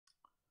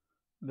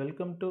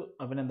Welcome to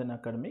Aabinandan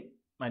Academy.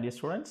 My dear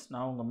students,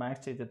 நான் உங்கள்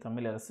maths teacher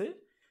Tamilarasu.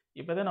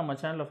 இப்போ தான் நம்ம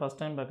சேனலில் ஃபஸ்ட்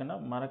டைம் பார்க்கணுன்னா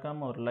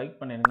மறக்காமல் ஒரு லைக்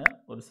பண்ணிடுங்க,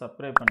 ஒரு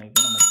சப்ஸ்கிரைப்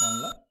பண்ணிவிட்டு நம்ம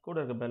சேனலில் கூட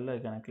இருக்க பெல்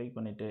ஐக்கானை கிளிக்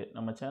பண்ணிவிட்டு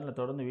நம்ம சேனலில்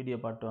தொடர்ந்து வீடியோ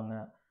பாட்டுவாங்க.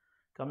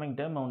 கம்மிங்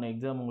டைம் அவனை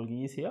எக்ஸாம் உங்களுக்கு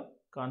ஈஸியாக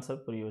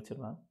கான்செப்ட் புரிய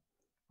வச்சுருவேன்.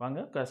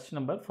 வாங்க கொஸ்டின்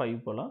நம்பர் 5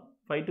 போகலாம்.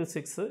 5 to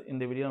 6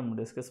 இந்த வீடியோ நம்ம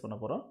டிஸ்கஸ் பண்ண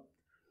போகிறோம்.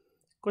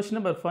 கொஸ்டின்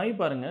நம்பர் 5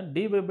 பாருங்கள்.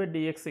 dy by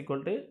dx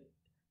equal to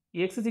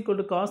x is equal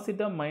to cos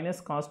theta minus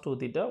cos 2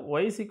 theta,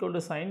 y is equal to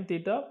sin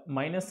theta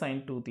minus sin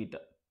 2 theta.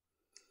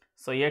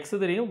 So x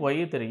தெரியும், y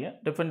தெரியும்,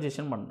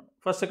 differentiation பண்ணணும்.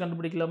 First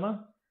கண்டுபிடிக்கலாமா?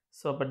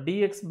 So அப்போ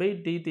dx by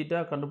d theta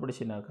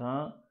கண்டுபிடிச்சினாக்கா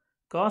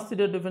cos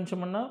theta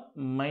differentiation பண்ணால்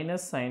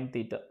minus sin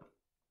theta.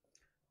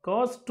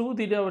 cos 2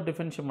 theta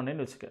differentiation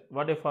பண்ணேன்னு வச்சுக்க.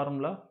 What A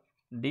formula?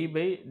 d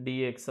by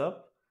dx of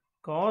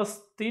cos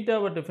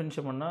theta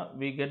differentiation பண்ணால்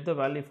we get the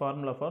value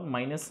formula for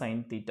minus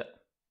sin theta.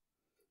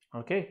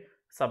 Okay.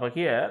 So,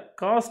 here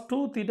cos 2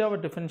 theta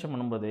differentiation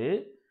பண்ணும்போது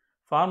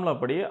formula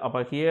படி அப்போ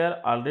here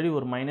already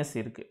ஒரு minus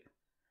இருக்கு.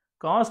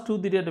 cos 2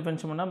 theta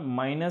differentiation பண்ணால்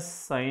minus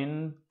sin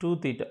 2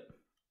 theta.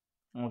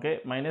 Okay,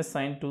 minus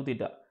sin 2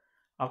 theta.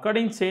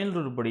 According chain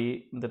rule படி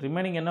இந்த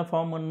remaining என்ன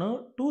form பண்ணும்?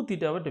 2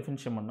 theta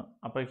differentiation பண்ணும்.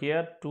 அப்போ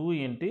here 2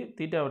 into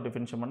theta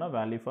differentiation பண்ணால்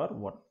value for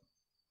 1.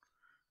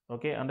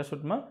 Okay,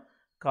 understood ma?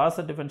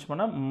 Cos differentiation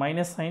பண்ணால்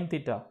minus sin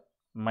theta.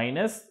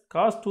 Minus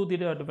cos 2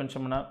 theta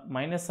differentiation பண்ணால்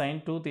minus sin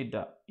 2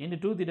 theta into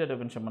 2 theta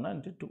differentiation பண்ணால்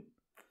into 2.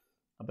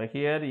 அப்போ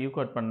here you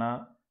got பண்ணால்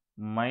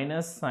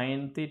minus sin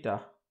theta.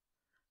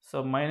 So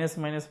minus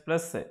minus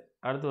plus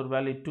அடுத்து ஒரு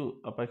value 2.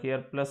 அப்போ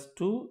here plus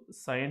 2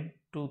 sin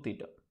 2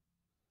 theta.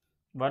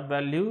 What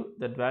value?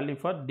 That value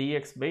for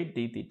dx by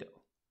d theta.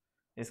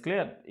 Is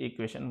clear?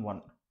 Equation 1.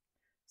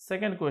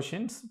 Second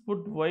questions,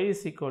 put y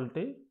is equal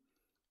to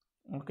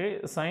okay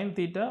sin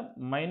theta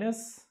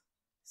minus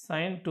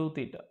sin 2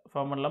 theta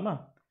form பண்ணலாமா?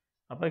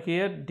 அப்போ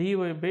here dy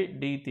by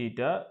d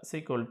theta is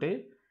equal to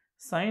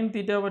sin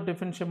theta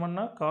differentiate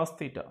பண்ணால் cos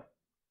theta.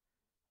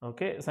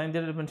 Okay, sin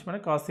theta differentiate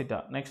பண்ணால் cos theta.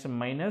 Next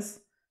minus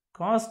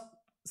cos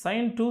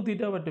sin 2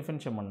 theta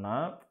differentiate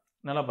பண்ணால்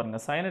நல்லா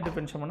பாருங்கள், sin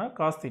differentiate பண்ணால்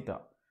cos theta.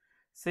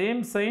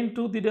 Same sin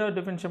 2 theta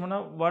differentiate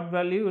பண்ணால் what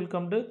value will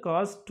come to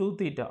cos 2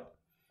 theta.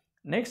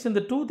 Next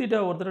இந்த 2 theta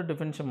ஒரு தடவை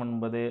differentiate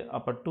பண்ணும்போது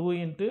அப்போ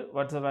 2 into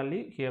what's the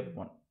value here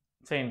 1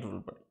 chain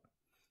rule படி.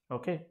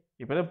 ஓகே,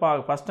 இப்போ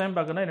தான் ஃபஸ்ட் டைம்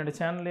பார்க்கணும் என்னோடய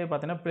சேனல்லே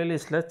பார்த்தீங்கன்னா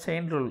ப்ளேலிஸ்ட்டில்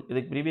செயின் ரூல்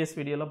இதுக்கு ப்ரீவியஸ்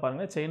வீடியோலாம்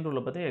பாருங்கள், செயின்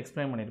ரூலை பற்றி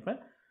எக்ஸ்பிளைன் பண்ணியிருப்பேன்.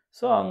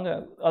 ஸோ அங்கே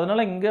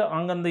அதனால் அங்கே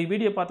அந்த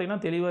வீடியோ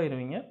பார்த்தீங்கன்னா தெளிவாக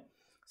இருவீங்க.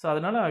 ஸோ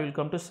அதனால் I will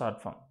come to short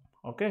form.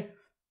 Okay,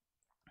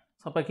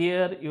 so அப்போ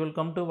here you will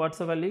come to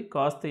watts value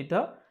cos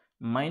theta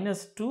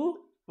minus 2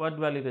 what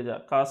value is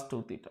cos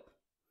 2 theta.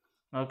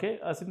 Okay,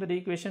 as in the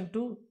equation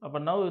 2. அப்போ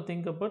now you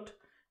think about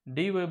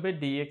dy by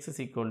dx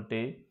is equal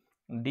to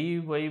dy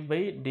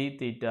by d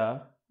theta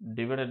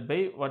divided by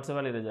what's the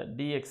value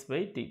dx by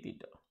d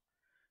theta.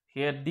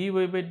 Here dy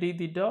by d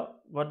theta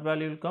what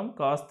value will come?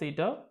 Cos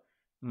theta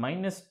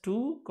minus 2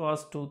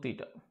 cos 2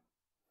 theta.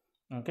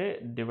 Okay,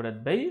 divided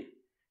by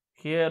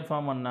here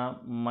form anna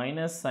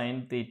minus sin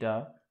theta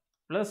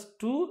plus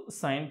 2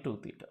 sin 2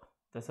 theta.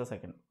 That's the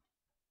second.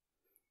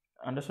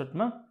 Understood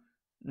ma?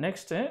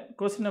 Next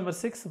question number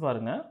 6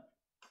 பாருங்க.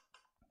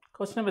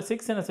 Question number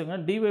 6 என்ன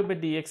சொல்லுங்க? dy by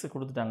dx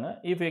கொடுத்துட்டாங்க.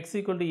 If x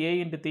equal to a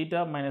into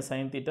theta minus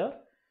sin theta,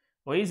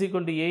 y is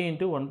equal to a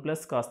into 1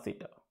 plus cos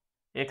theta.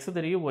 x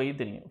தெரியும், y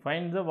தெரியும்.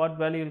 Find the what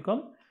value will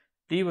come?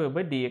 dy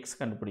by dx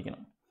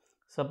கண்டுபிடிக்கணும்.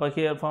 So அப்போ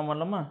here form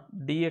பண்ணலாமா?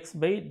 dx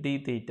by d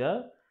theta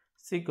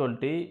is equal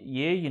to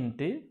a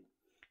into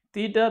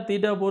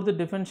theta பொறுத்து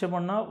differentiate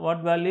பண்ணால்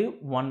what value?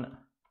 1.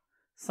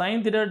 sin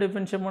theta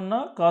differentiate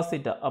பண்ணால் cos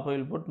theta. அப்போ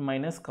will put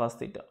minus cos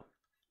theta.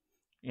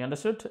 You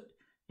understood?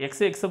 x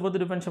பொறுத்து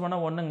differentiate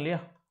பண்ணால் 1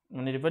 இல்லையா?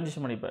 நீங்கள்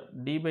டிஃபரன்ஷியேட் பண்ணிப்பேன்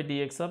d by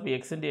dx of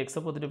x into x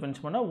பொறுத்து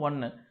டிஃபரன்ஷியேட் பண்ணால்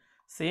 1.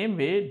 Same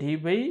way d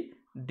by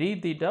d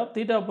theta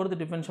பொறுத்து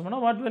டிஃபரன்ஷியேட்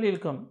பண்ணால் what value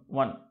will come?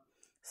 1.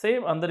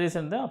 Same அந்த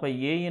ரீசன் தான். அப்போ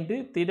a into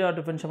theta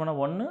டிஃபரன்ஷியேட் பண்ணால்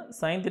 1,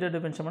 sin theta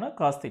டிஃபரன்ஷியேட் பண்ணால்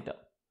cos theta.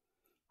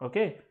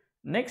 Okay,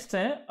 next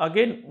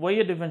again y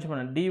differentiate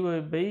பண்ணால் dy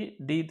by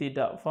d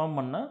theta form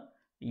பண்ணால்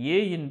a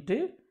into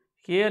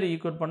here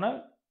equal பண்ணால்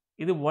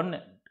இது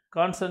 1,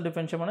 கான்ஸ்டன்ட்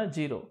டிஃபரன்ஷியேட் பண்ணால்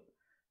 0,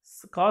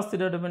 cos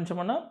theta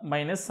டிஃபரன்ஷியேட் பண்ணால்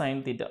minus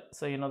sin theta.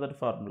 So you know that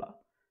formula.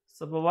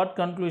 So what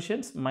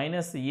conclusions?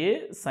 Minus a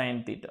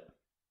sin theta.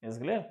 Is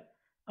clear?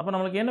 அப்போ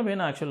நம்மளுக்கு என்ன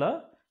வேணும்? ஆக்சுவலாக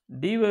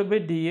dy by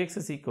dx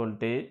is equal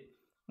to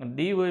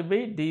dy by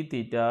d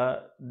theta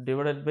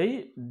divided by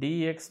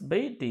dx by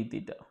d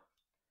theta.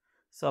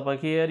 So அப்போ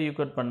here you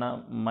could பண்ணால்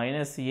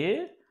minus a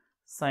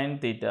sin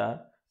theta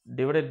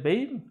divided by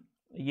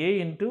a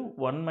into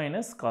 1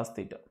 minus cos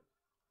theta.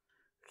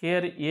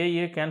 Here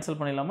a cancel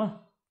பண்ணிடலாமா?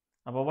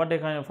 அப்போ what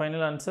a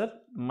final answer?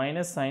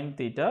 Minus sin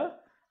theta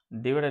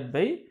divided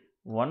by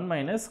 1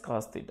 minus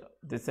cos theta.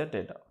 This is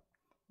data.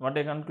 What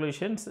are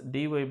conclusions?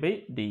 dy by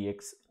dx.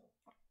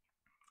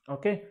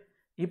 Okay,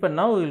 இப்போ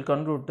now we will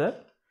conclude the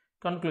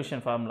conclusion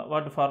formula.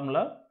 What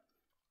formula?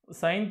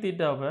 sin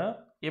theta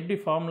எப்படி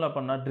formula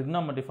பண்ணால்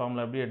trigonometry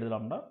formula எப்படி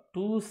எழுதலாம்னா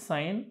 2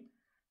 sin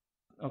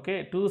okay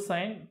 2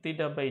 sin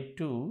theta by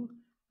 2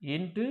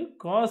 into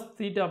cos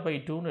theta by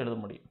 2 னு எழுத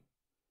முடியும்.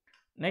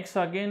 Next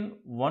again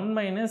 1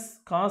 minus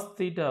cos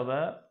theta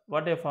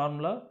what a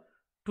formula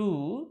 2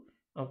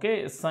 okay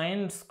sin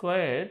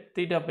squared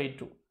theta by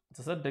 2.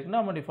 So sir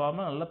trigonometry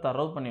formula நல்லா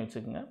தரவு பண்ணி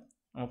வச்சுக்கோங்க.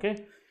 Okay.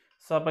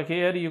 So அப்போ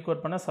here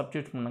equate பண்ண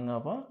substitute பண்ணுங்க.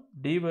 அப்போ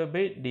dy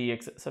by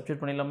dx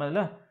substitute பண்ணிடலாமா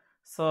இல்லை?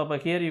 So அப்போ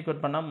here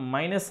equate பண்ண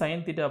minus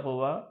sin theta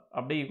போவா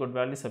அப்படியே equate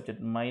value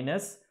substitute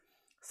minus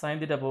sin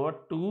theta போவா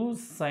 2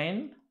 sin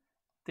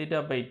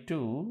theta by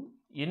 2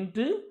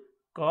 into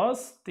cos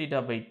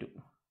theta by 2.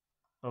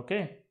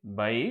 Okay.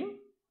 By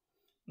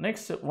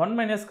next 1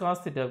 minus cos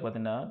theta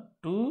பார்த்தீங்கன்னா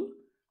 2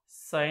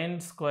 sin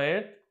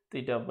squared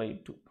theta by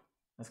 2.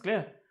 That's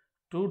clear?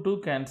 2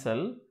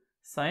 cancel.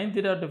 Sin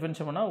theta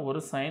differentiate பண்ணா ஒரு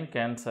sin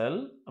cancel.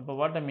 அப்போ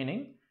what a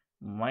meaning?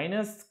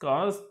 Minus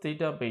cos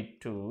theta by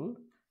 2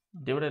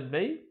 divided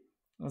by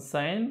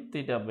sin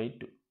theta by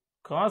 2.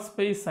 Cos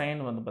by sin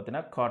வந்து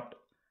பார்த்தீங்கன்னா cot.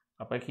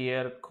 அப்போ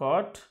here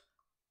cot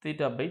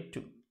theta by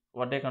 2.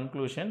 What a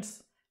conclusions?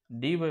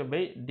 dy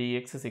by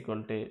dx is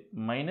equal to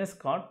minus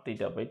cot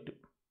theta by 2.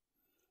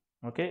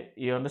 Okay,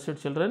 you understood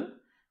children?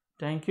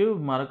 Thank you.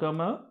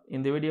 மறக்காம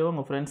இந்த வீடியோவை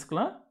உங்கள்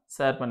ஃப்ரெண்ட்ஸ்க்குலாம்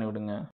share பண்ணி விடுங்க.